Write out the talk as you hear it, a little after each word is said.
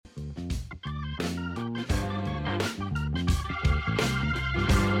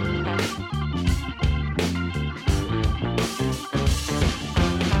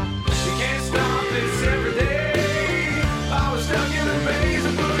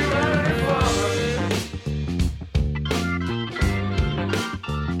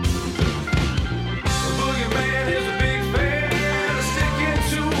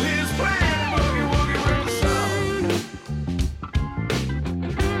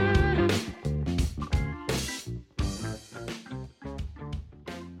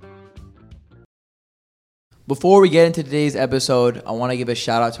Before we get into today's episode, I want to give a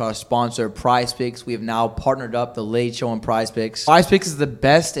shout out to our sponsor, PrizePicks. We have now partnered up the Late Show and PrizePicks. PrizePicks is the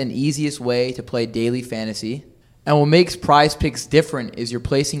best and easiest way to play daily fantasy. And what makes PrizePicks different is you're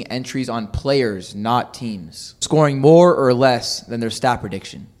placing entries on players, not teams, scoring more or less than their stat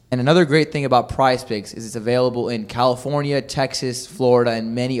prediction. And another great thing about PrizePicks is it's available in California, Texas, Florida,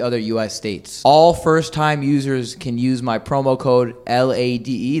 and many other U.S. states. All first-time users can use my promo code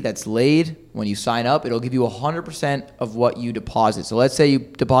LADE, that's LADE. When you sign up, it'll give you 100% of what you deposit. So let's say you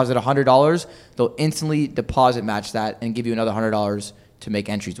deposit $100, they'll instantly deposit match that and give you another $100 to make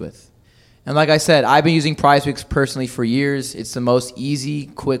entries with. And like I said, I've been using PrizePicks personally for years. It's the most easy,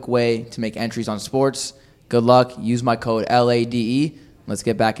 quick way to make entries on sports. Good luck. Use my code LADE. Let's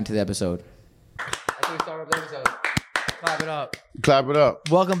get back into the episode. That's how we start up the episode. Clap it up. Clap it up.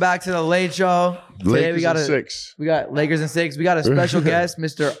 Welcome back to the Late Show. Today Lakers in 6. We got Lakers in 6. We got a special guest,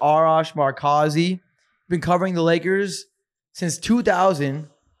 Mr. Arash Markazi. Been covering the Lakers since 2000.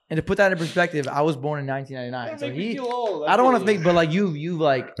 And to put that in perspective, I was born in 1999. So I don't want to think, but like you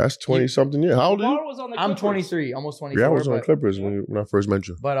like. That's 20-something years. How old are you? I'm 23, almost 24. Yeah, I was on the Clippers when I first met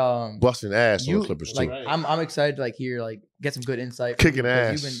you. But busting ass on the Clippers too. Like, I'm excited to like hear like get some good insight. Kicking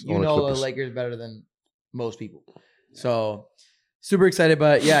ass. You know the Lakers better than most people. So super excited.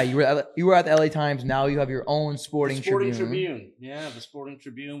 But yeah, you were at the LA Times. Now you have your own Sporting Tribune. Yeah, the Sporting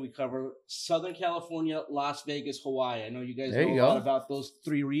Tribune. We cover Southern California, Las Vegas, Hawaii. I know you guys know a lot about those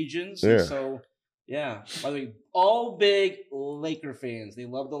 3 regions. Yeah. So yeah. By the way, all big Laker fans. They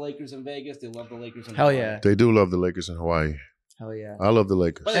love the Lakers in Vegas. They love the Lakers in Hawaii. Yeah. They do love the Lakers in Hawaii. Hell yeah. I love the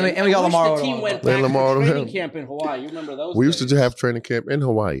Lakers. But and we got Lamar. The team went back to training camp in Hawaii. You remember those? We used to have training camp in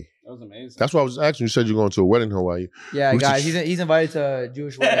Hawaii. That was amazing. That's why I was asking. You said you're going to a wedding in Hawaii. Yeah, guys, he's invited to a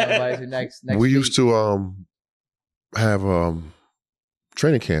Jewish wedding. Invited to next we week. used to have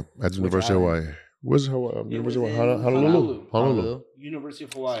training camp at the University of Hawaii. Where's Hawaii? University of Honolulu. University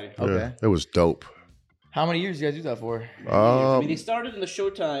of Hawaii. Okay. Yeah, it was dope. How many years did you guys do that for? I mean, they started in the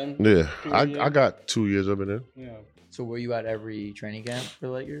Showtime. Yeah, I got 2 years of it in. Yeah. So were you at every training camp for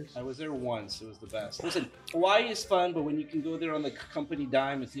the Lakers? I was there once. It was the best. Listen, Hawaii is fun, but when you can go there on the company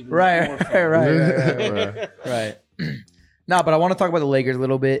dime, it's even more fun. Right. No, but I want to talk about the Lakers a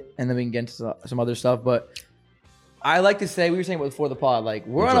little bit, and then we can get into some other stuff. But I like to say, we were saying before the pod, like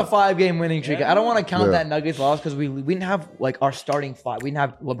we're on a 5-game winning streak. I don't want to count that Nuggets loss because we didn't have like our starting 5. We didn't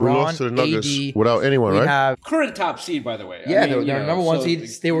have LeBron, we lost to the Nuggets AD, wavad anyone, right? Have current top seed, by the way. Yeah, they're number 1 seed.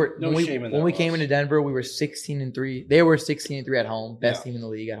 They were when we loss. came into Denver, we were 16-3. They were 16-3 at home, best team in the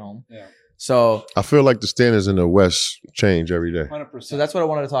league at home. Yeah. So I feel like the standards in the West change every day. 100%. So that's what I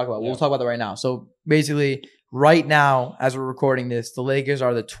wanted to talk about. We'll talk about that right now. So basically, right now, as we're recording this, the Lakers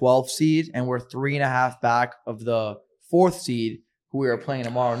are the 12th seed, and we're 3.5 back of the 4th seed, who we are playing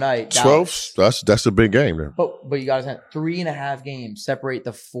tomorrow night. 12th? That's a big game there. But you guys have 3.5 games separate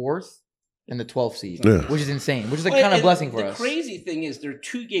the 4th and the 12th seed, which is insane, which is a kind of blessing for us. The crazy thing is they're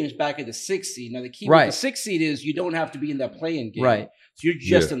 2 games back at the 6th seed. Now, the key with the 6th seed is you don't have to be in that play-in game. Right. So you're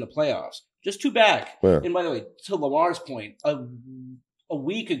just in the playoffs. Just 2 back. Yeah. And by the way, to Lamar's point, a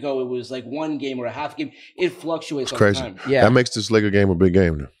week ago it was like 1 game or a half game. It fluctuates all the time. Yeah. That makes this Laker game a big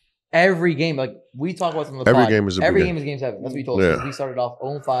game now. Every game, like we talk about in the every pod, game is a every big game is game 7. That's what we told us. We started off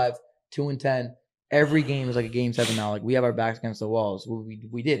 0-5, 2-10. Every game is like a game 7 now. Like we have our backs against the walls.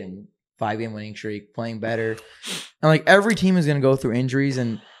 We did in 5-game winning streak, playing better, and like every team is gonna go through injuries,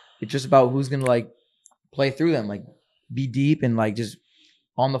 and it's just about who's gonna like play through them, like be deep and like just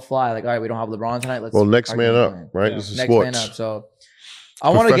on the fly. Like all right, we don't have LeBron tonight. Let's next man up, right? Yeah. This is next sports. Man up. So I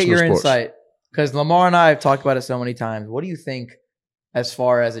want to get your insight because Lamar and I have talked about it so many times. What do you think as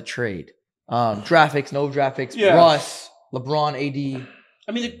far as a trade? Draft picks, no draft picks, Russ, LeBron, AD.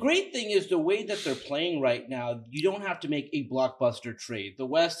 I mean, the great thing is the way that they're playing right now, you don't have to make a blockbuster trade. The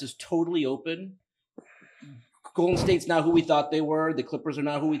West is totally open. Golden State's not who we thought they were. The Clippers are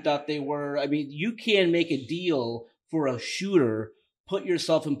not who we thought they were. I mean, you can make a deal for a shooter, put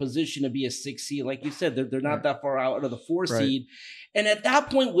yourself in position to be a 6 seed. Like you said, they're not that far out of the 4 seed. And at that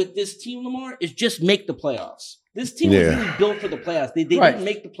point with this team, Lamar, is just make the playoffs. This team was really built for the playoffs. They didn't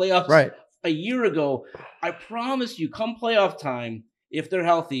make the playoffs a year ago. I promise you, come playoff time, if they're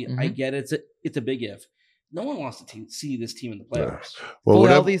healthy, I get it. It's a big if. No one wants to see this team in the playoffs. Well, fully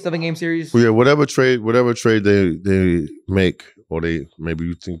healthy, 7-game series. Well, yeah, whatever trade they make, or maybe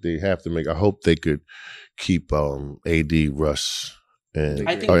you think they have to make. I hope they could keep AD, Russ, and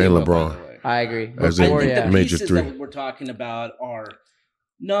LeBron. I agree. As I think the major pieces 3 that we're talking about are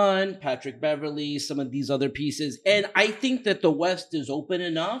Nunn, Patrick Beverley, some of these other pieces, and I think that the West is open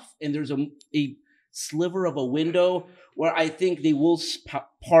enough, and there's a sliver of a window where I think they will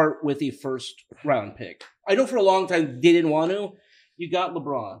part with a first round pick. I know for a long time they didn't want to. You got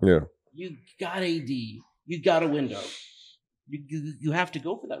LeBron. Yeah. You got AD. You got a window. You have to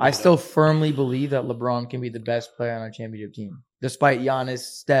go for that window. I still firmly believe that LeBron can be the best player on our championship team. Despite Giannis,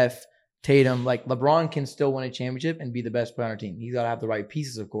 Steph, Tatum, like LeBron can still win a championship and be the best player on our team. He's got to have the right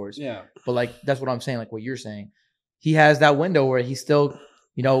pieces, of course. Yeah. But like that's what I'm saying, like what you're saying. He has that window where he still,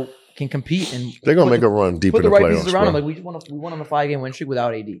 can compete and they're gonna make a run deep in the playoffs. Pieces around him. Like we won on a 5-game win streak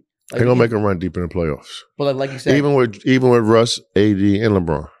without AD. Like, they're gonna make a run deep in the playoffs. But like you said, even with Russ, AD, and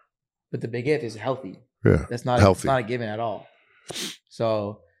LeBron. But the big if is healthy. Yeah, that's not healthy. It's not a given at all.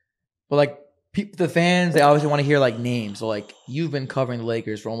 So, but like the fans, they obviously want to hear like names. So like you've been covering the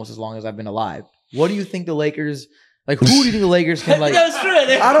Lakers for almost as long as I've been alive. What do you think the Lakers? Like, who do you think the Lakers can like? That's true.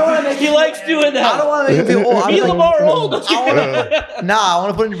 I don't want to make. He likes doing that. I don't want to make him feel old. Me Lamar old. I want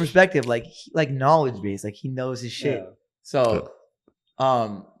to put it into perspective. Like knowledge base. Like he knows his shit. Yeah. So,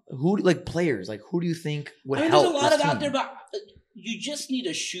 who like players? Like who do you think would help? There's a lot of out there, but you just need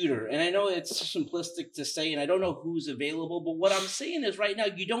a shooter. And I know it's simplistic to say, and I don't know who's available. But what I'm saying is, right now,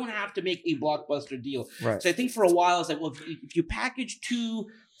 you don't have to make a blockbuster deal. Right. So I think for a while, it's like, well, if you package 2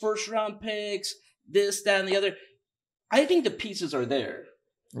 first-round picks, this, that, and the other. I think the pieces are there.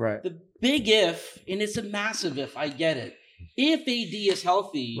 Right. The big if, and it's a massive if, I get it. If AD is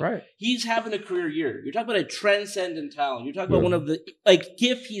healthy, right, he's having a career year. You're talking about a transcendent talent. You're talking about one of the,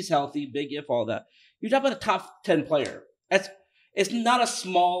 if he's healthy, big if, all that. You're talking about a top 10 player. It's not a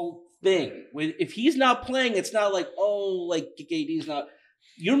small thing. If he's not playing, it's not like, AD's not.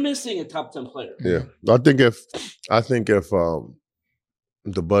 You're missing a top 10 player. Yeah. I think if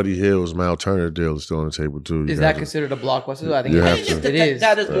the Buddy Hills, Mal Turner deal is still on the table too. Is that considered a blockbuster? I think it is.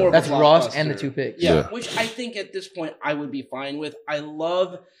 That is more of a blockbuster. That's Ross and the 2 picks. Yeah, which I think at this point I would be fine with. I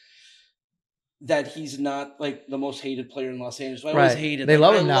love that he's not like the most hated player in Los Angeles. I always hated. They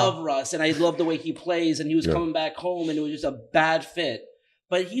love him now. I love Russ, and I love the way he plays. And he was coming back home, and it was just a bad fit.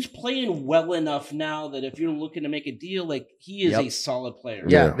 But he's playing well enough now that if you're looking to make a deal, like he is a solid player.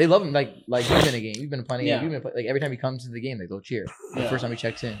 Yeah, they love him. Like he's in a game. We've been playing. Yeah. Like every time he comes to the game, they'll cheer. The first time he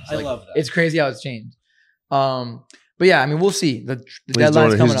checks in, I love that. It's crazy how it's changed. But yeah, I mean, we'll see. The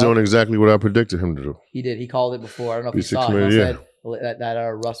deadline's coming up. He's doing exactly what I predicted him to do. He did. He called it before. I don't know if you saw it. He said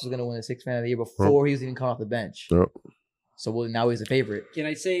that Russ was going to win the 6th Man of the Year before he was even caught off the bench. Yep. So now he's a favorite. Can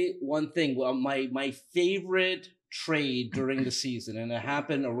I say one thing? Well, my favorite trade during the season, and it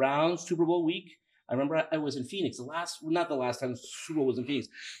happened around Super Bowl week. I remember I was in Phoenix. Not the last time Super Bowl was in Phoenix,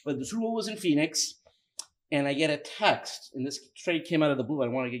 but the Super Bowl was in Phoenix, and I get a text, and this trade came out of the blue. I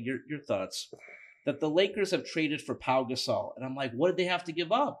want to get your thoughts. That the Lakers have traded for Pau Gasol, and I'm like, what did they have to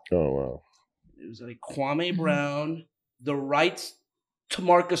give up? Oh wow! It was like Kwame Brown, the rights to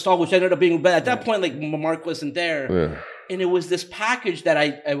Marc Gasol, which ended up being bad. At that point, like Mark wasn't there. Yeah. And it was this package that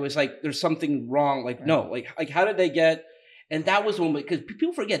I was like, there's something wrong. Like, no, like how did they get? And that was one, because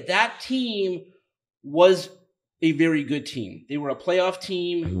people forget that team was a very good team. They were a playoff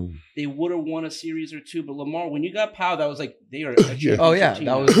team. Mm-hmm. They would have won a series or 2. But Lamar, when you got Powell, that was like, they are a team. Oh yeah, team.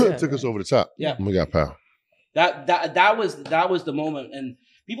 That was took us over the top. Yeah, we got Powell. That was the moment. And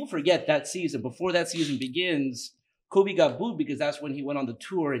people forget that season. Before that season begins, Kobe got booed because that's when he went on the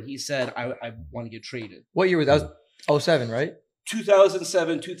tour and he said, I want to get traded. What year was that? 07, right?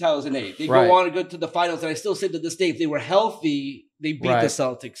 2007, 2008. They go on to go to the finals, and I still say to this day, if they were healthy, they beat the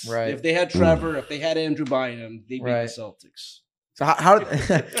Celtics. Right. If they had Trevor, if they had Andrew Bynum, they beat the Celtics. So how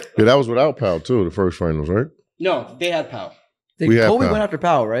that was without Powell too, the first finals, right? No, they had Powell. Kobe went after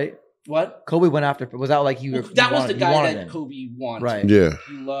Powell, right? What? Kobe went after. Was that like you? That was the guy that Kobe wanted. Right. Yeah.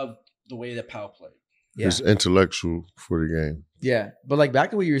 He loved the way that Powell played. Yeah. It's intellectual for the game. Yeah, but like back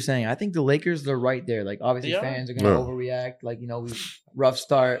to what you were saying, I think the Lakers, they're right there. Like obviously fans are gonna overreact. Like rough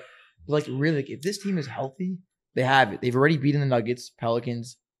start. But like really, like, if this team is healthy, they have it. They've already beaten the Nuggets,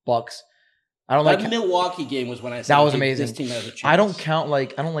 Pelicans, Bucks. I don't that Milwaukee game was when I said that was amazing. This team has a chance. I don't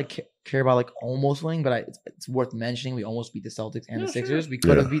care about like almost winning, but it's worth mentioning. We almost beat the Celtics and the Sixers. We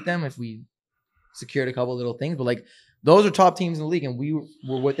could have beat them if we secured a couple little things. But like those are top teams in the league, and we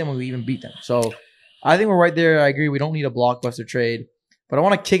were with them when we even beat them. So I think we're right there. I agree. We don't need a blockbuster trade. But I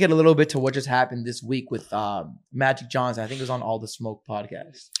want to kick it a little bit to what just happened this week with Magic Johnson. I think it was on All the Smoke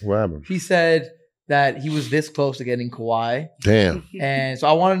podcast. What happened? He said that he was this close to getting Kawhi. Damn. And so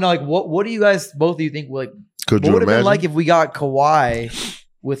I want to know, like, what do you guys, both of you think, like, what would have been like if we got Kawhi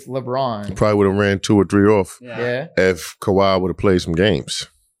with LeBron? Probably would have ran 2 or 3 off. Yeah. If Kawhi would have played some games.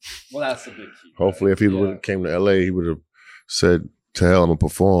 Well, that's the big key. Hopefully, if he would have came to LA, he would have said, "To hell, I'm gonna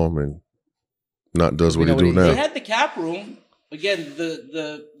perform," and not does what he do now. They had the cap room. again,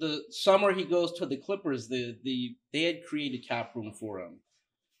 the summer he goes to the Clippers, they had created cap room for him,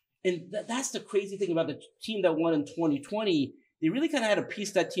 and that's the crazy thing about the team that won in 2020. They really kind of had to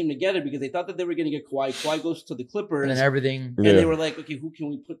piece that team together because they thought that they were going to get Kawhi. Kawhi goes to the Clippers, and then everything. And they were like, okay, who can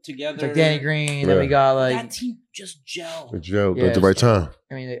we put together? It's like Danny Green. Then we got like that team just gelled. It gelled at the right time.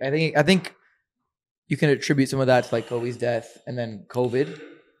 I mean, I think you can attribute some of that to like Kobe's death and then COVID.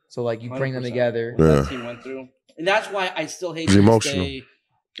 So like you bring them together. What that team went through, and that's why I still hate to say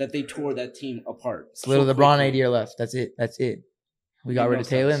that they tore that team apart. It's literally LeBron and AD are left. That's it. We got rid of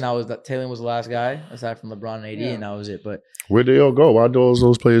Taylor, and Taylor was the last guy aside from LeBron and AD, and that was it. But where'd they all go? Why did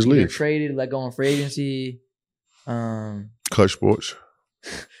those players leave? Traded, let go on free agency. Clutch Sports.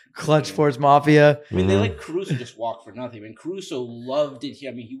 Clutch Sports Mafia. I mean, they let Caruso just walk for nothing. I mean, Caruso loved it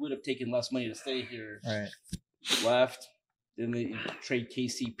here. I mean, he would have taken less money to stay here. Right. Left. Then they trade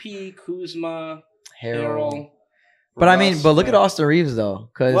KCP, Kuzma, Harrell. But look at Austin Reeves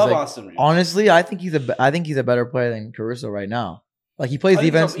though, because honestly, I think he's a better player than Caruso right now. Like he plays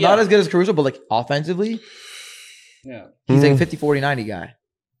defense, not as good as Caruso, but like offensively, he's like 50, 40, 90 guy.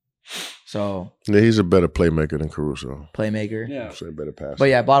 So he's a better playmaker than Caruso. Playmaker, so a better passer. But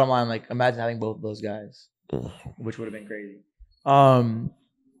yeah, bottom line, like imagine having both of those guys, which would have been crazy.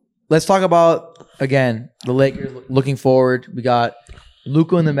 Let's talk about again the Lakers looking forward. We got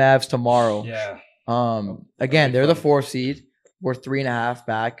Luka and the Mavs tomorrow. Yeah. Again, they're the 4th seed. We're 3.5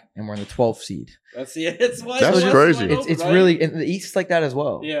 back, and we're in the 12th seed. That's crazy. It's really in the East is like that as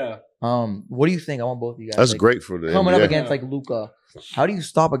well. Yeah. What do you think? I want both of you guys. That's great for the coming up against like Luka. How do you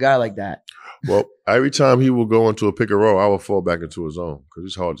stop a guy like that? Well, every time he will go into a pick and roll, I will fall back into a zone because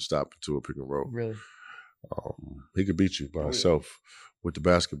it's hard to stop into a pick and roll. Really? He could beat you by himself with the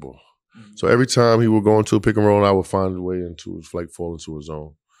basketball. Mm-hmm. So every time he will go into a pick and roll, I will find a way into his like fall into a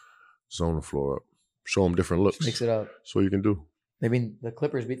zone the floor up, show him different looks. Just mix it up. That's what you can do. I mean, the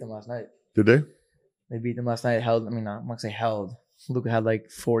Clippers beat them last night. Did they? They beat them last night. I'm not gonna say held. Luka had like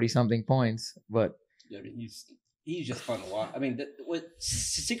 40-something points, but I mean, he's just fun to watch. I mean,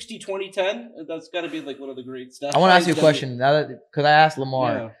 60, 20, 10. That's got to be like one of the great stuff. I want to ask you a question now because I asked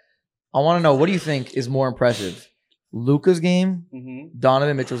Lamar. Yeah. I want to know, what do you think is more impressive, Luka's game,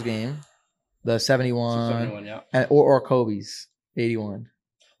 Donovan Mitchell's game, the 71, or Kobe's 81?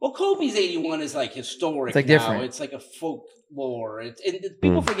 Well, Kobe's 81 is like historic. It's like now. Different. It's like a folklore. And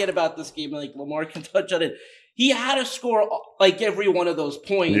people forget about this game. Like Lamar can touch on it. He had to score like every one of those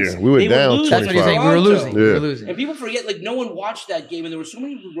points. Yeah, we were down. That's what you're saying. We were losing. Yeah. We were losing. And people forget, like no one watched that game, and there were so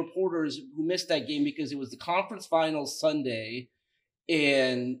many reporters who missed that game because it was the conference finals Sunday,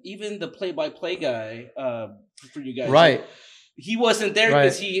 and even the play-by-play guy for you guys, right? He wasn't there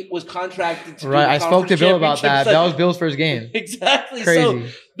because he was contracted to. Right, I spoke to Bill about that. That was Bill's first game. Exactly. Crazy. So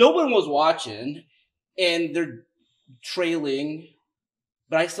no one was watching, and they're trailing.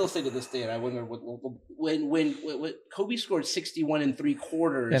 But I still say to this day, and I wonder when Kobe scored 61 in 3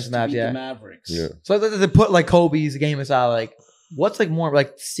 quarters to beat the Mavericks. Yeah. So they put like Kobe's game aside, like what's like more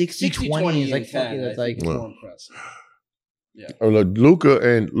like 60-20 is like fucking that's like more impressive. Yeah. Luka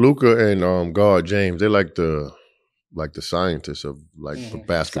and guard James, they like the scientists of like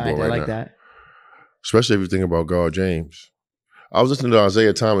basketball right now. I like that. Especially if you think about guard James. I was listening to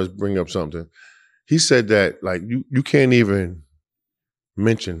Isaiah Thomas bring up something. He said that like you can't even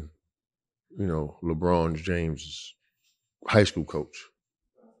mention, LeBron James' high school coach.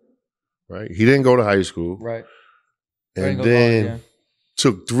 Right? He didn't go to high school. Right. And then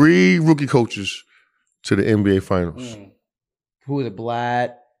took 3 rookie coaches to the NBA Finals. Who was it?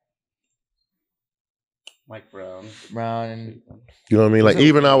 Blatt? Mike Brown. And you know what I mean? Like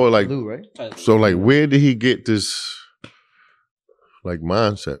even our like Lou, right? So like where did he get this like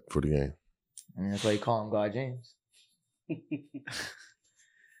mindset for the game? I mean, that's why you call him God James.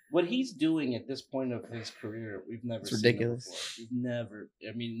 What he's doing at this point of his career, we've never seen. It's ridiculous. We've never.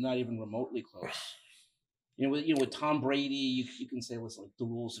 I mean, not even remotely close. With Tom Brady, you can say, listen, like the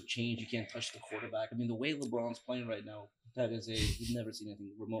rules have changed. You can't touch the quarterback. I mean, the way LeBron's playing right now, we've never seen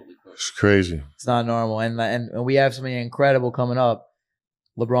anything remotely close. It's crazy. It's not normal, and we have something incredible coming up.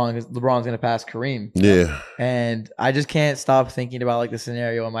 LeBron's going to pass Kareem. Yeah. And I just can't stop thinking about like the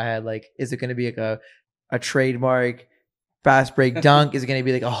scenario in my head. Like, is it going to be like a trademark fast break dunk? Is it going to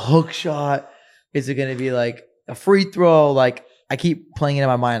be like a hook shot? Is it going to be like a free throw? Like, I keep playing it in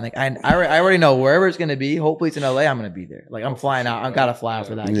my mind. Like, I already know wherever it's going to be. Hopefully it's in LA. I'm going to be there. Like, I'm flying out. I've got to fly out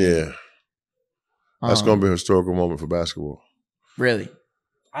for that game. Yeah. That's going to be a historical moment for basketball. Really?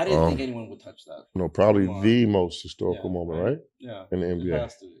 I didn't think anyone would touch that. No, probably the most historical moment, right? Yeah. In the NBA. It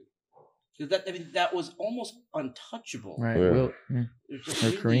has to be. That was almost untouchable. Right. Yeah. Will,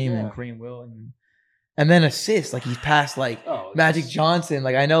 Kareem and Kareem will. And then assists, like he's passed like Magic Johnson.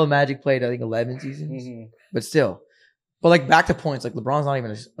 Like I know Magic played I think 11 seasons, but still. But like back to points, like LeBron's not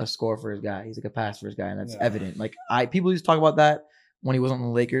even a scorer for his guy. He's like a pass for his guy, and that's evident. Like people used to talk about that when he wasn't on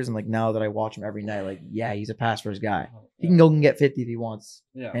the Lakers, and like now that I watch him every night, like he's a pass for his guy. He can go and get 50 if he wants,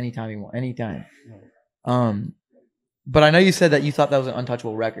 anytime he wants, anytime. But I know you said that you thought that was an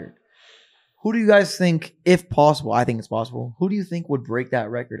untouchable record. Who do you guys think, if possible? I think it's possible. Who do you think would break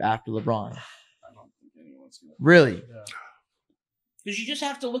that record after LeBron? I don't think anyone's gonna. Really? Yeah. Because you just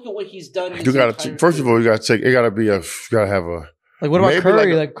have to look at what he's done. You gotta first of all, you gotta take. It gotta be you gotta have a. Like what about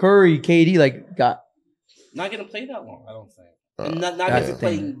Curry? Like Curry, KD, like got. Not gonna play that long, I don't think. And not gonna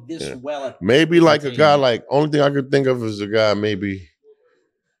play this well. Maybe like a guy like only thing I could think of is a guy maybe,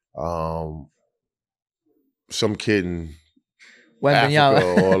 some kid in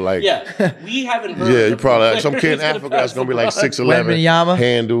Africa or like we haven't heard. Yeah, you probably like some kid in Africa that's gonna be like 6'11",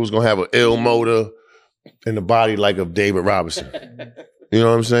 handles, gonna have an ill motor. In the body like of David Robinson. You know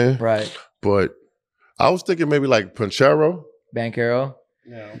what I'm saying? Right. But I was thinking maybe like Banchero.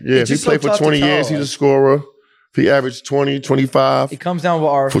 Yeah, if he played for 20 years, he's a scorer. If he averaged 20, 25. It comes down to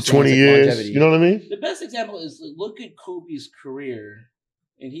what for 20 years. Longevity. You know what I mean? The best example is look at Kobe's career,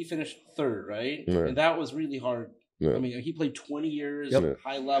 and he finished third, right? Yeah. And that was really hard. Yeah. I mean, he played 20 years,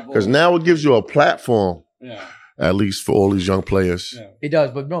 high level. Because now it gives you a platform. Yeah. At least for all these young players. Yeah. It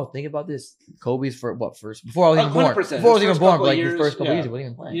does, but no, think about this. Kobe's for what first? Before I was even born. Before I was even born, but like his first couple years, he wasn't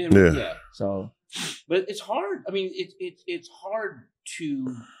even playing. Yeah. So, but it's hard. I mean, it's hard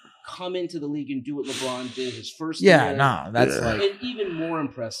to come into the league and do what LeBron did his first year. That's like and even more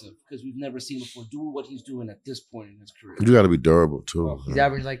impressive because we've never seen before do what he's doing at this point in his career. You got to be durable too. He's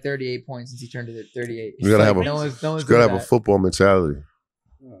averaging like 38 points since he turned to 38. You got to have a football mentality.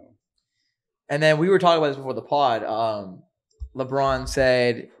 And then we were talking about this before the pod. LeBron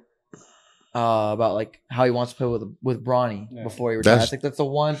said about like how he wants to play with Bronny before he retires. That's the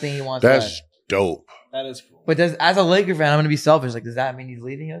one thing he wants. That's dope. That is cool. But as a Laker fan, I'm going to be selfish. Like, does that mean he's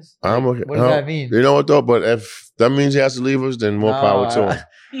leaving us? Like, what does that mean? You know what though? But if that means he has to leave us, then more power to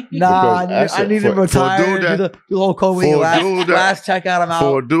him. I need him to retire. Do the whole Kobe last check out. I'm out.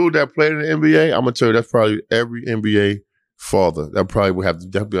 For a dude that played in the NBA, I'm gonna tell you that's probably every NBA father. That probably would have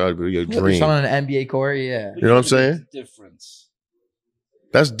to be a dream. Son on an NBA court, You know what I'm saying? Difference.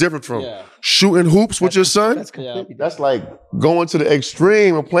 That's different from shooting hoops with your son. That's like going to the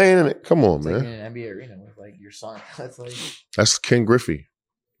extreme and playing in it. Come on, man. Like in an NBA arena with like your son. That's Ken Griffey.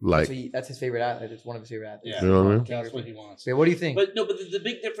 Like that's his favorite athlete. It's one of his favorite athletes. You know what I mean? That's what he wants. Yeah, what do you think? But the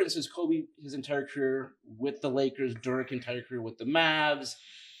big difference is Kobe, his entire career with the Lakers, Dirk, entire career with the Mavs,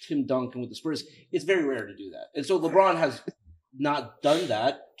 Tim Duncan with the Spurs. It's very rare to do that. And so LeBron has not done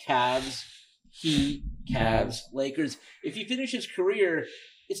that. Cavs, Heat, Lakers. If he finished his career,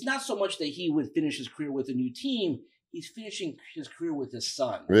 it's not so much that he would finish his career with a new team. He's finishing his career with his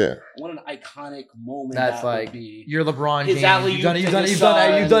son. Yeah. What an iconic moment that would be. You're LeBron James.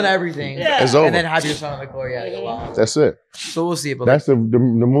 You've done everything. Yeah. It's over. And then have your son on the court. Yeah, wow. That's it. So we'll see. But that's the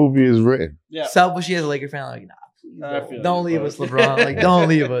movie is written. Yeah. Selfishly as a Laker fan, like, don't leave us, LeBron. Like, don't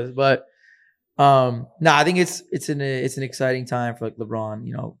leave us. But I think it's an exciting time for like LeBron.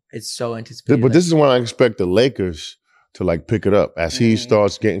 You know, it's so anticipated. But this is when I expect the Lakers to like pick it up as he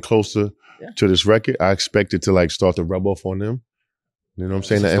starts getting closer to this record. I expect it to like start to rub off on them. You know what I'm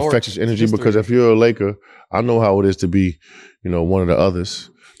saying? That infectious energy. Because if you're a Laker, I know how it is to be, one of the others.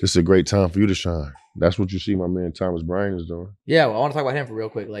 This is a great time for you to shine. That's what you see my man Thomas Bryant is doing. Yeah, well, I want to talk about him for real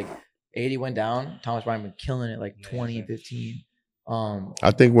quick. Like 80 went down. Thomas Bryant been killing it like 20 and 15.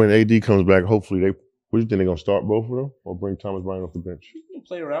 I think when AD comes back, hopefully what do you think they're gonna start both of them or bring Thomas Bryant off the bench? You can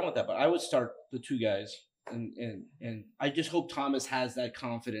play around with that, but I would start the two guys. And I just hope Thomas has that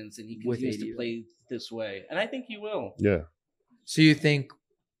confidence and he continues to play this way. And I think he will. Yeah. So you think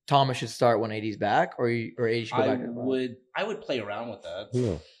Thomas should start when AD's back or AD should go back? I would play around with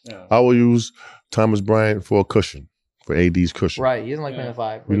that. Yeah. I will use Thomas Bryant for a cushion, for AD's cushion. Right. He doesn't like playing the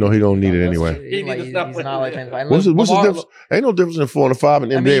 5. He don't need it anyway. He's not like playing the 5. What's the difference? Ain't no difference in 4 and 5 in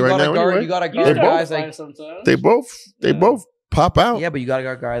the NBA right now. Anyway. You got to guard guys like... They both pop out. Yeah, but you got to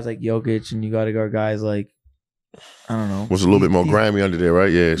guard guys like Jokic and you got to guard guys like, I don't know. Was a little bit more grimy under there, right?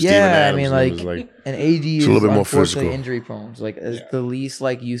 Yeah. Steven Adams, I mean, like an AD is a little bit more physical, injury prone. So, like, the least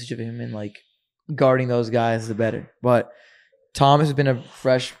like usage of him in like guarding those guys, the better. But Thomas has been a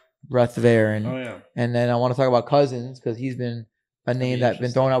fresh breath of air, and then I want to talk about Cousins because he's been a name that's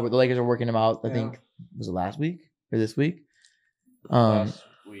been thrown out. Where the Lakers are working him out. I think was it last week or this week? Last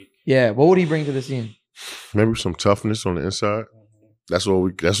week. Yeah. What would he bring to the scene? Maybe some toughness on the inside. That's what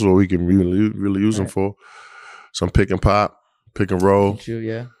we can really use him for. Some pick and pop, pick and roll.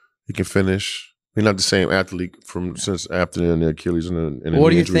 Shoot, He can finish. He's not the same athlete since after the Achilles and the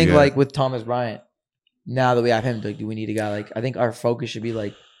What do you think, like, with Thomas Bryant? Now that we have him, like, do we need a guy like? I think our focus should be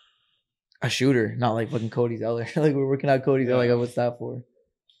like a shooter, not like fucking Cody Zeller. Like, we're working out Cody Zeller. Like, what's that for?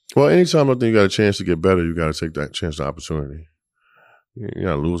 Well, anytime I think you got a chance to get better, you got to take that chance, the opportunity. You're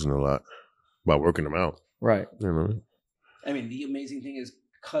not losing a lot by working them out, right? You know. I mean, the amazing thing is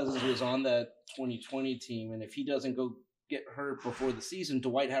Cousins was on that 2020 team, and if he doesn't go get hurt before the season,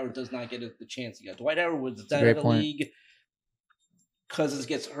 Dwight Howard does not get the chance he got. Dwight Howard was out of the league. Cousins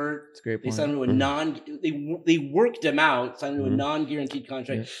gets hurt. That's a great point. They signed him to they worked him out, signed him to a non-guaranteed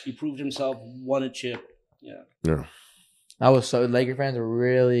contract. Yeah. He proved himself, won a chip. Yeah. That was so. Laker fans were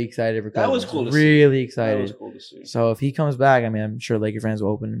really excited for Cousins. That was cool to see. Really excited. That was cool to see. So if he comes back, I mean, I'm sure Laker fans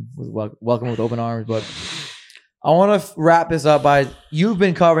will welcome with open arms. But I want to wrap this up by you've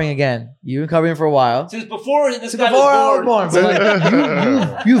been covering again. You've been covering for a while since before this guy was born. But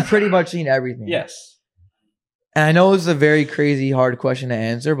like, you've pretty much seen everything. Yes. And I know it's a very crazy, hard question to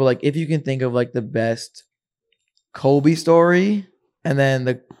answer, but like if you can think of like the best Kobe story and then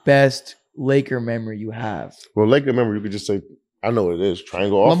the best Laker memory you have. Well, Laker memory, you could just say, I know what it is.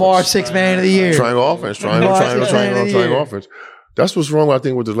 Triangle offense. Lamar, 6th man of the year. Triangle offense. Triangle offense. That's what's wrong, I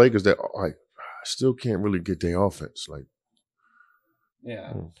think, with the Lakers. That like I still can't really get their offense. Like,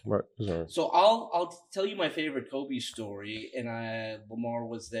 yeah. Right. Sorry. So I'll tell you my favorite Kobe story, and Lamar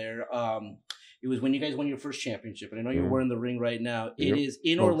was there. It was when you guys won your first championship, and I know you're wearing the ring right now. It is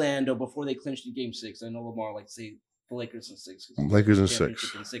in Orlando before they clinched in Game 6. I know Lamar likes to say the Lakers in 6. Lakers in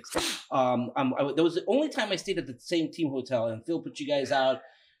 6. That was the only time I stayed at the same team hotel, and Phil put you guys out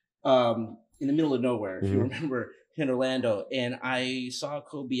in the middle of nowhere, if you remember, in Orlando. And I saw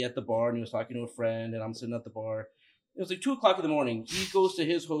Kobe at the bar, and he was talking to a friend, and I'm sitting at the bar. It was like 2 o'clock in the morning. He goes to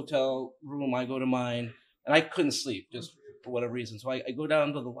his hotel room, I go to mine, and I couldn't sleep just for whatever reason. So I go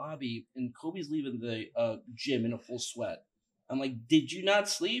down to the lobby, and Kobe's leaving the gym in a full sweat. I'm like, did you not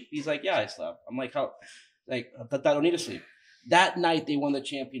sleep? He's like, yeah, I slept. I'm like, how? Like, I don't need to sleep. That night, they won the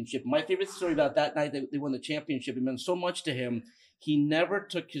championship. My favorite story about that night, they won the championship. It meant so much to him. He never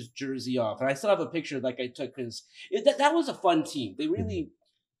took his jersey off. And I still have a picture like I took his. That was a fun team. They really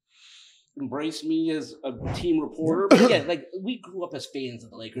embraced me as a team reporter. But again, like, we grew up as fans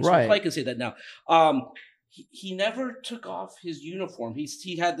of the Lakers. Right. So I can say that now. He never took off his uniform.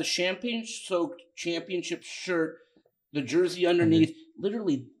 He had the champagne-soaked championship shirt, the jersey underneath,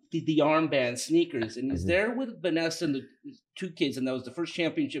 literally the armband, sneakers, and he's there with Vanessa and the 2 kids, and that was the first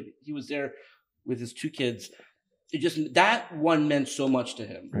championship. He was there with his 2 kids. It just, that one meant so much to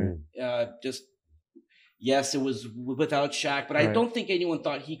him. Yes, it was without Shaq, but I don't think anyone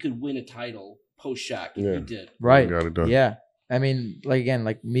thought he could win a title post Shaq. He did. Right. Got it done. Yeah. I mean, like, again,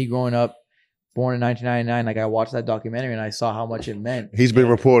 like me growing up, born in 1999, like I watched that documentary and I saw how much it meant. He's been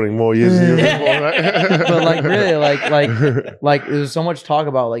reporting more years than you. But like really, like there was so much talk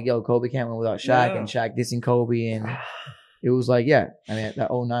about like, yo, Kobe can't win without Shaq and Shaq dissing Kobe, and it was like, I mean, that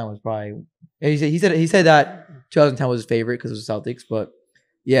 09 was probably. He said that 2010 was his favorite because it was Celtics, but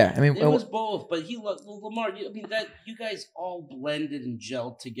I mean, it was both. But Lamar. I mean, that you guys all blended and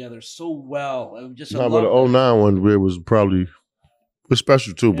gelled together so well. I just but the 09 one it was probably. It's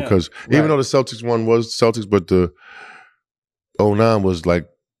special too because even though the Celtics one was Celtics, but the 09 was like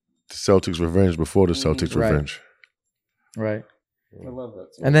the Celtics revenge before the Celtics revenge. Right. I love that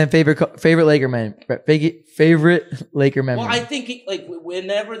too. And then favorite Laker man, favorite Laker memory. Well, I think like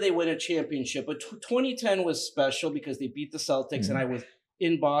whenever they win a championship, but 2010 was special because they beat the Celtics, and I was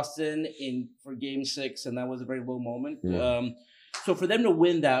in Boston for Game 6, and that was a very low moment. So for them to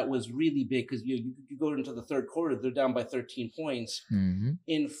win that was really big because you go into the third quarter, they're down by 13 points.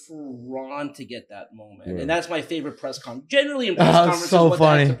 And for Ron to get that moment. And that's my favorite press conference. Generally in press conferences, so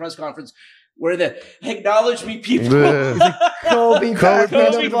funny. That's a press conference where the acknowledge me people. Kobe pass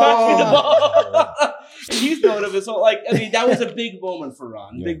me the ball. He's known of his whole, like, I mean, that was a big moment for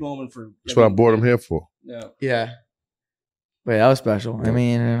Ron. Big moment for. That's what I brought him here for. Yeah. But that was special. I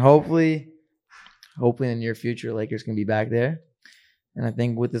mean, and hopefully in the near future, Lakers can be back there. And I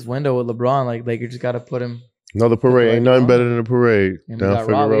think with this window with LeBron, like Lakers just got to put him. Another parade. Ain't nothing better than a parade. We got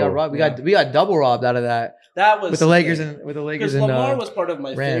robbed. We got double robbed out of that. That was with the Lakers and Lamar was part of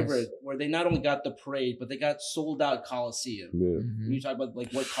my favorite, where they not only got the parade, but they got sold out Coliseum. You talk about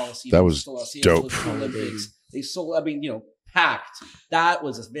like what Coliseum. That was dope. Olympics. They sold. I mean, packed. That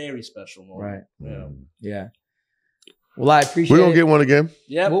was a very special moment. Right. Yeah. Well, I appreciate. We're gonna get one again.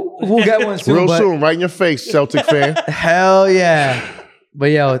 Yeah, we'll get one soon. Real soon, right in your face, Celtic fan. Hell yeah! But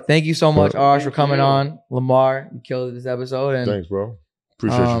yo, thank you so much, Arash, for coming on. Lamar, you killed this episode. And thanks, bro.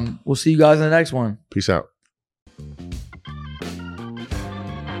 Appreciate you. We'll see you guys in the next one. Peace out.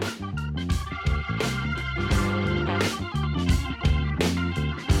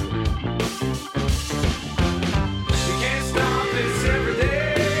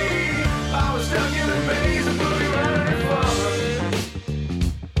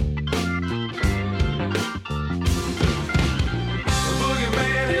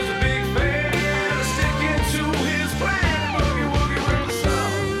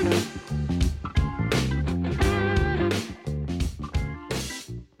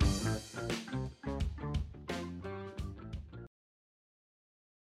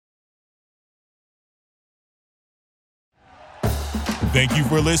 Thank you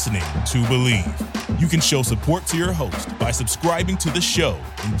for listening to Believe. You can show support to your host by subscribing to the show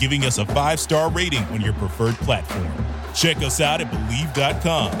and giving us a 5-star rating on your preferred platform. Check us out at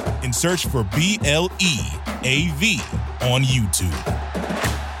Believe.com and search for BLEAV on YouTube.